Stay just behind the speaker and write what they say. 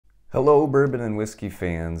Hello, bourbon and whiskey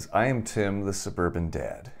fans. I am Tim, the Suburban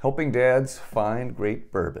Dad, helping dads find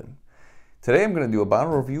great bourbon. Today I'm going to do a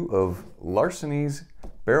bottle review of Larceny's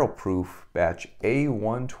Barrel Proof Batch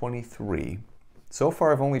A123. So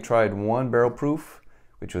far I've only tried one barrel proof,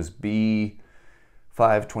 which was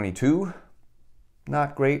B522.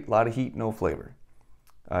 Not great, a lot of heat, no flavor.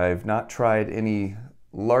 I've not tried any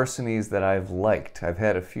Larceny's that I've liked. I've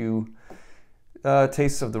had a few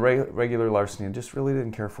tastes of the regular Larceny and just really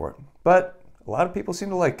didn't care for it. But a lot of people seem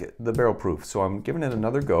to like it, the barrel proof, so I'm giving it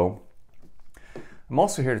another go. I'm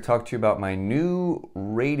also here to talk to you about my new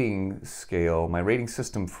rating scale, my rating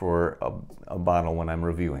system for a bottle when I'm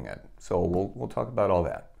reviewing it. So we'll talk about all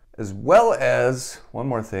that. As well as, one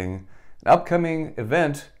more thing, an upcoming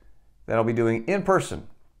event that I'll be doing in person.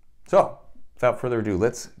 So, without further ado,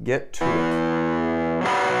 let's get to it.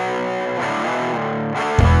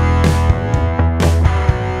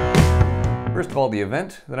 First of all, the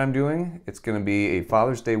event that I'm doing, it's going to be a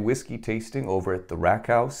Father's Day whiskey tasting over at the Rack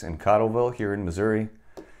House in Cottleville here in Missouri.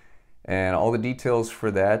 And all the details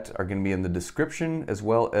for that are going to be in the description, as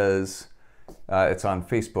well as it's on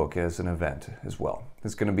Facebook as an event as well.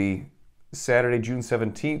 It's going to be Saturday, June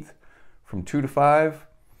 17th from 2 to 5.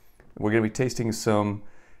 We're going to be tasting some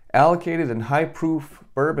allocated and high proof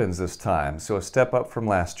bourbons this time, so a step up from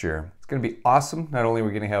last year. It's going to be awesome. Not only are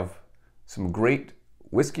we going to have some great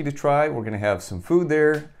whiskey to try, we're going to have some food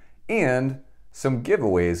there, and some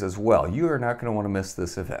giveaways as well. You are not going to want to miss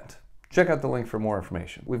this event. Check out the link for more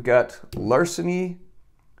information. We've got Larceny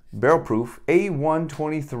Barrel Proof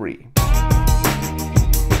A123.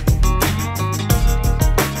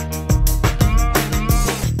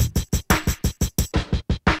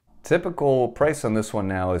 Typical price on this one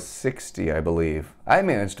now is $60, I believe. I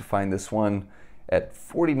managed to find this one at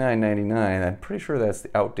 $49.99. I'm pretty sure that's the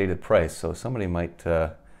outdated price, so somebody might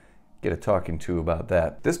get a talking to about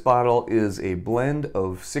that. This bottle is a blend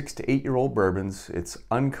of 6 to 8-year-old bourbons. It's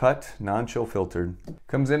uncut, non-chill filtered.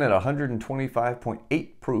 Comes in at 125.8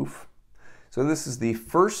 proof. So this is the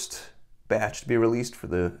first batch to be released for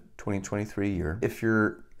the 2023 year. If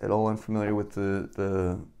you're at all unfamiliar with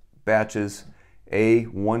the batches,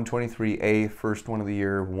 A123A, first one of the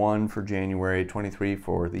year, 1 for January, 23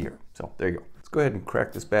 for the year. So there you go. Let's go ahead and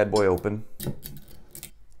crack this bad boy open.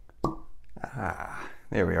 Ah,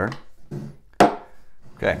 there we are.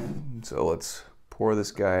 Okay, so let's pour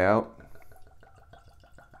this guy out.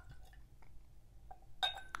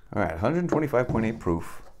 All right, 125.8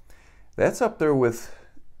 proof. That's up there with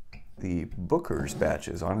the Booker's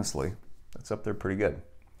batches, honestly. That's up there pretty good.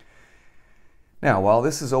 Now, while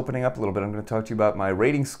this is opening up a little bit, I'm going to talk to you about my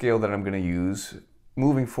rating scale that I'm going to use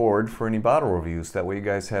moving forward for any bottle reviews. That way you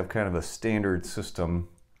guys have kind of a standard system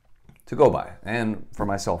to go by, and for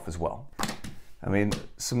myself as well. I mean,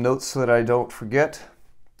 some notes so that I don't forget.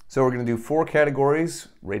 So we're going to do 4 categories,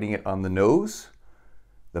 rating it on the nose,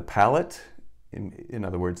 the palate, in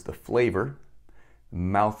other words, the flavor,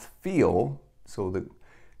 mouth feel, so the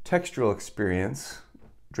textural experience,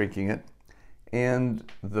 drinking it, and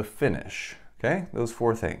the finish. Okay, those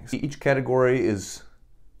 4 things. Each category is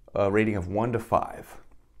a rating of 1 to 5.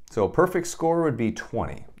 So a perfect score would be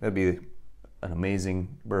 20. That'd be an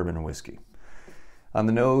amazing bourbon or whiskey. On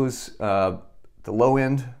the nose, the low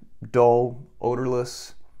end, dull,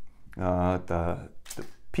 odorless. The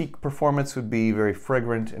peak performance would be very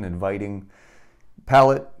fragrant and inviting.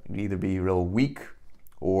 Palate would either be real weak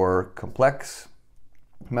or complex.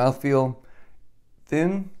 Mouthfeel,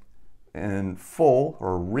 thin and full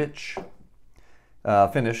or rich.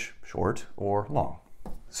 Finish, short or long.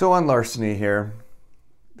 So on Larceny here,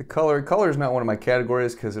 the color is not one of my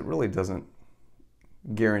categories because it really doesn't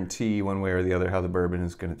guarantee one way or the other how the bourbon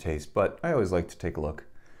is going to taste, but I always like to take a look.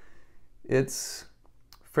 It's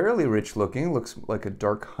fairly rich looking, looks like a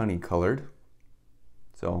dark honey colored.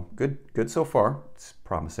 So good so far. It's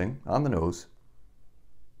promising. On the nose,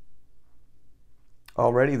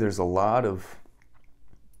 already there's a lot of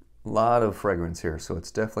fragrance here, so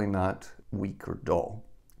it's definitely not weak or dull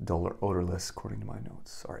or odorless according to my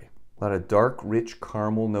notes. Sorry. A lot of dark, rich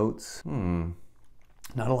caramel notes. Not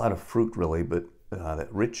a lot of fruit really, but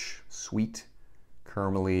that rich, sweet,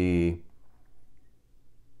 caramely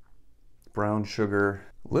brown sugar,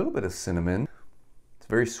 a little bit of cinnamon. It's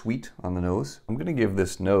very sweet on the nose. I'm gonna give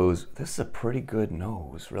this is a pretty good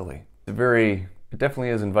nose, really. It definitely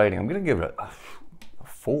is inviting. I'm gonna give it a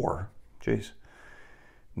 4. Jeez.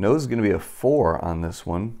 Nose is gonna be a 4 on this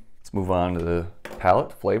one. Let's move on to the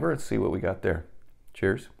palate, flavor. Let's see what we got there.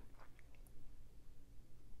 Cheers.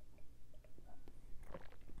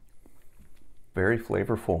 Very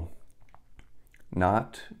flavorful.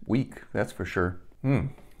 Not weak, that's for sure.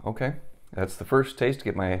 Okay, that's the first taste to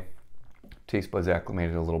get my taste buds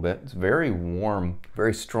acclimated a little bit. It's very warm,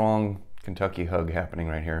 very strong Kentucky hug happening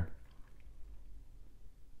right here.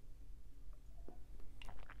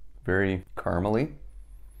 Very caramely,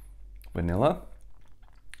 vanilla,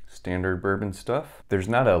 standard bourbon stuff. There's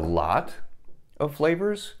not a lot of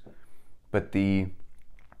flavors, but the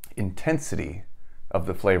intensity of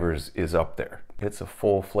the flavors is up there. It's a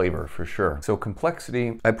full flavor for sure. So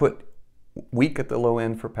complexity, I put weak at the low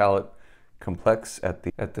end for palate, complex at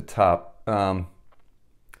the top.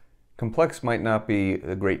 Complex might not be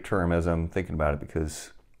a great term as I'm thinking about it,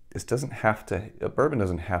 because this doesn't have to, a bourbon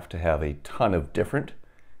doesn't have to have a ton of different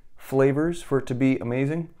flavors for it to be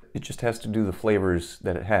amazing. It just has to do the flavors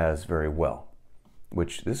that it has very well,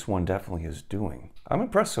 which this one definitely is doing. I'm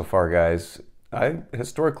impressed so far, guys. I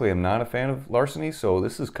historically am not a fan of Larceny, so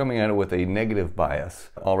this is coming at it with a negative bias.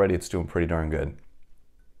 Already it's doing pretty darn good.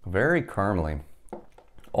 Very caramely.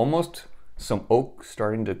 Almost some oak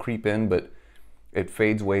starting to creep in, but it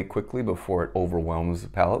fades away quickly before it overwhelms the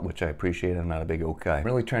palate, which I appreciate. I'm not a big oak guy. I'm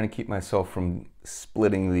really trying to keep myself from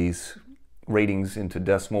splitting these ratings into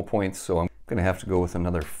decimal points, so I'm gonna have to go with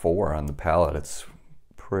another 4 on the palate. It's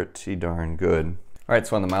pretty darn good. All right,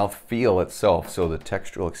 so on the mouth feel itself, so the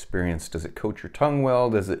textural experience, does it coat your tongue well?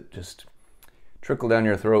 Does it just trickle down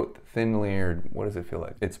your throat thinly, or what does it feel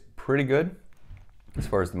like? It's pretty good as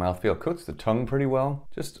far as the mouth feel. It coats the tongue pretty well,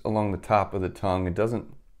 just along the top of the tongue. It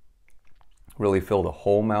doesn't really fill the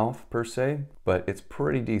whole mouth per se, but it's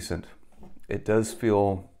pretty decent. It does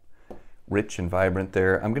feel rich and vibrant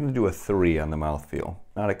there. I'm gonna do a 3 on the mouthfeel.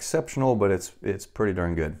 Not exceptional, but it's pretty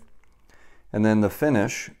darn good. And then the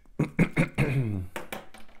finish,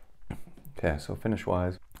 okay, so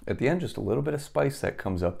finish-wise, at the end, just a little bit of spice that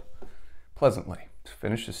comes up pleasantly.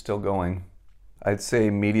 Finish is still going. I'd say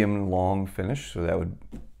medium long finish, so that would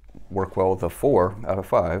work well with a 4 out of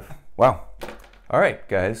 5. Wow. All right,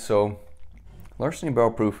 guys, so Larceny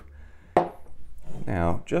Barrel Proof.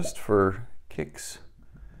 Now, just for kicks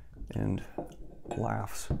and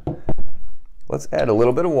laughs, let's add a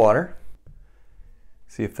little bit of water.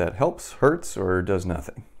 See if that helps, hurts, or does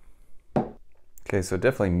nothing. Okay, so it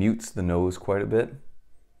definitely mutes the nose quite a bit.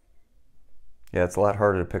 Yeah, it's a lot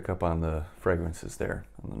harder to pick up on the fragrances there,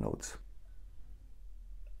 on the notes.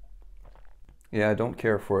 Yeah, I don't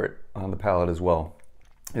care for it on the palate as well.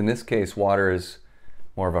 In this case, water is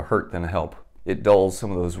more of a hurt than a help. It dulls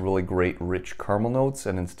some of those really great rich caramel notes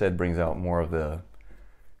and instead brings out more of the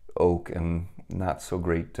oak and not so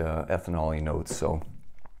great ethanol-y notes. So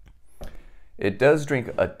it does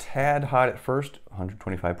drink a tad hot at first,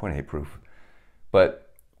 125.8 proof.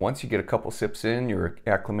 But once you get a couple sips in, you're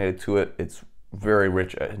acclimated to it. It's very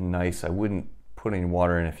rich and nice. I wouldn't put any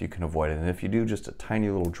water in if you can avoid it. And if you do, just a tiny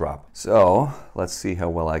little drop. So let's see how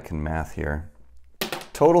well I can math here.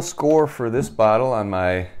 Total score for this bottle on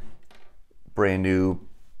my brand new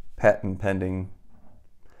patent pending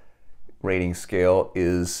rating scale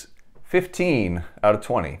is 15 out of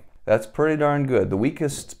 20. That's pretty darn good. The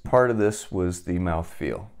weakest part of this was the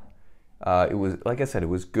mouthfeel. It was, like I said, it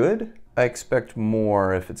was good. I expect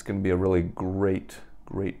more if it's going to be a really great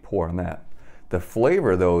pour on that. The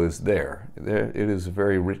flavor, though, is there. It is a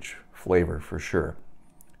very rich flavor for sure.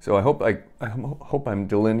 So I hope I'm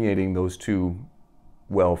delineating those two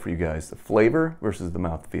well for you guys. The flavor versus the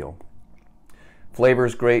mouthfeel. Flavor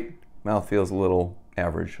is great. Mouthfeel is a little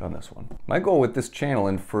average on this one. My goal with this channel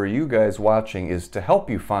and for you guys watching is to help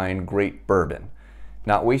you find great bourbon.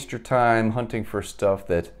 Not waste your time hunting for stuff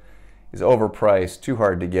that is overpriced, too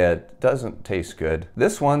hard to get, doesn't taste good.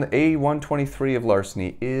 This one, the A123 of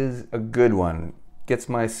Larceny, is a good one. Gets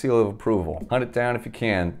my seal of approval. Hunt it down if you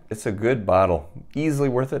can. It's a good bottle. Easily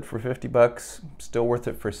worth it for 50 bucks. Still worth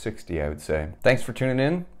it for 60, I would say. Thanks for tuning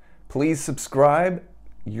in. Please subscribe.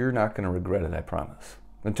 You're not going to regret it, I promise.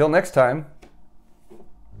 Until next time,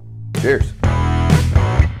 cheers.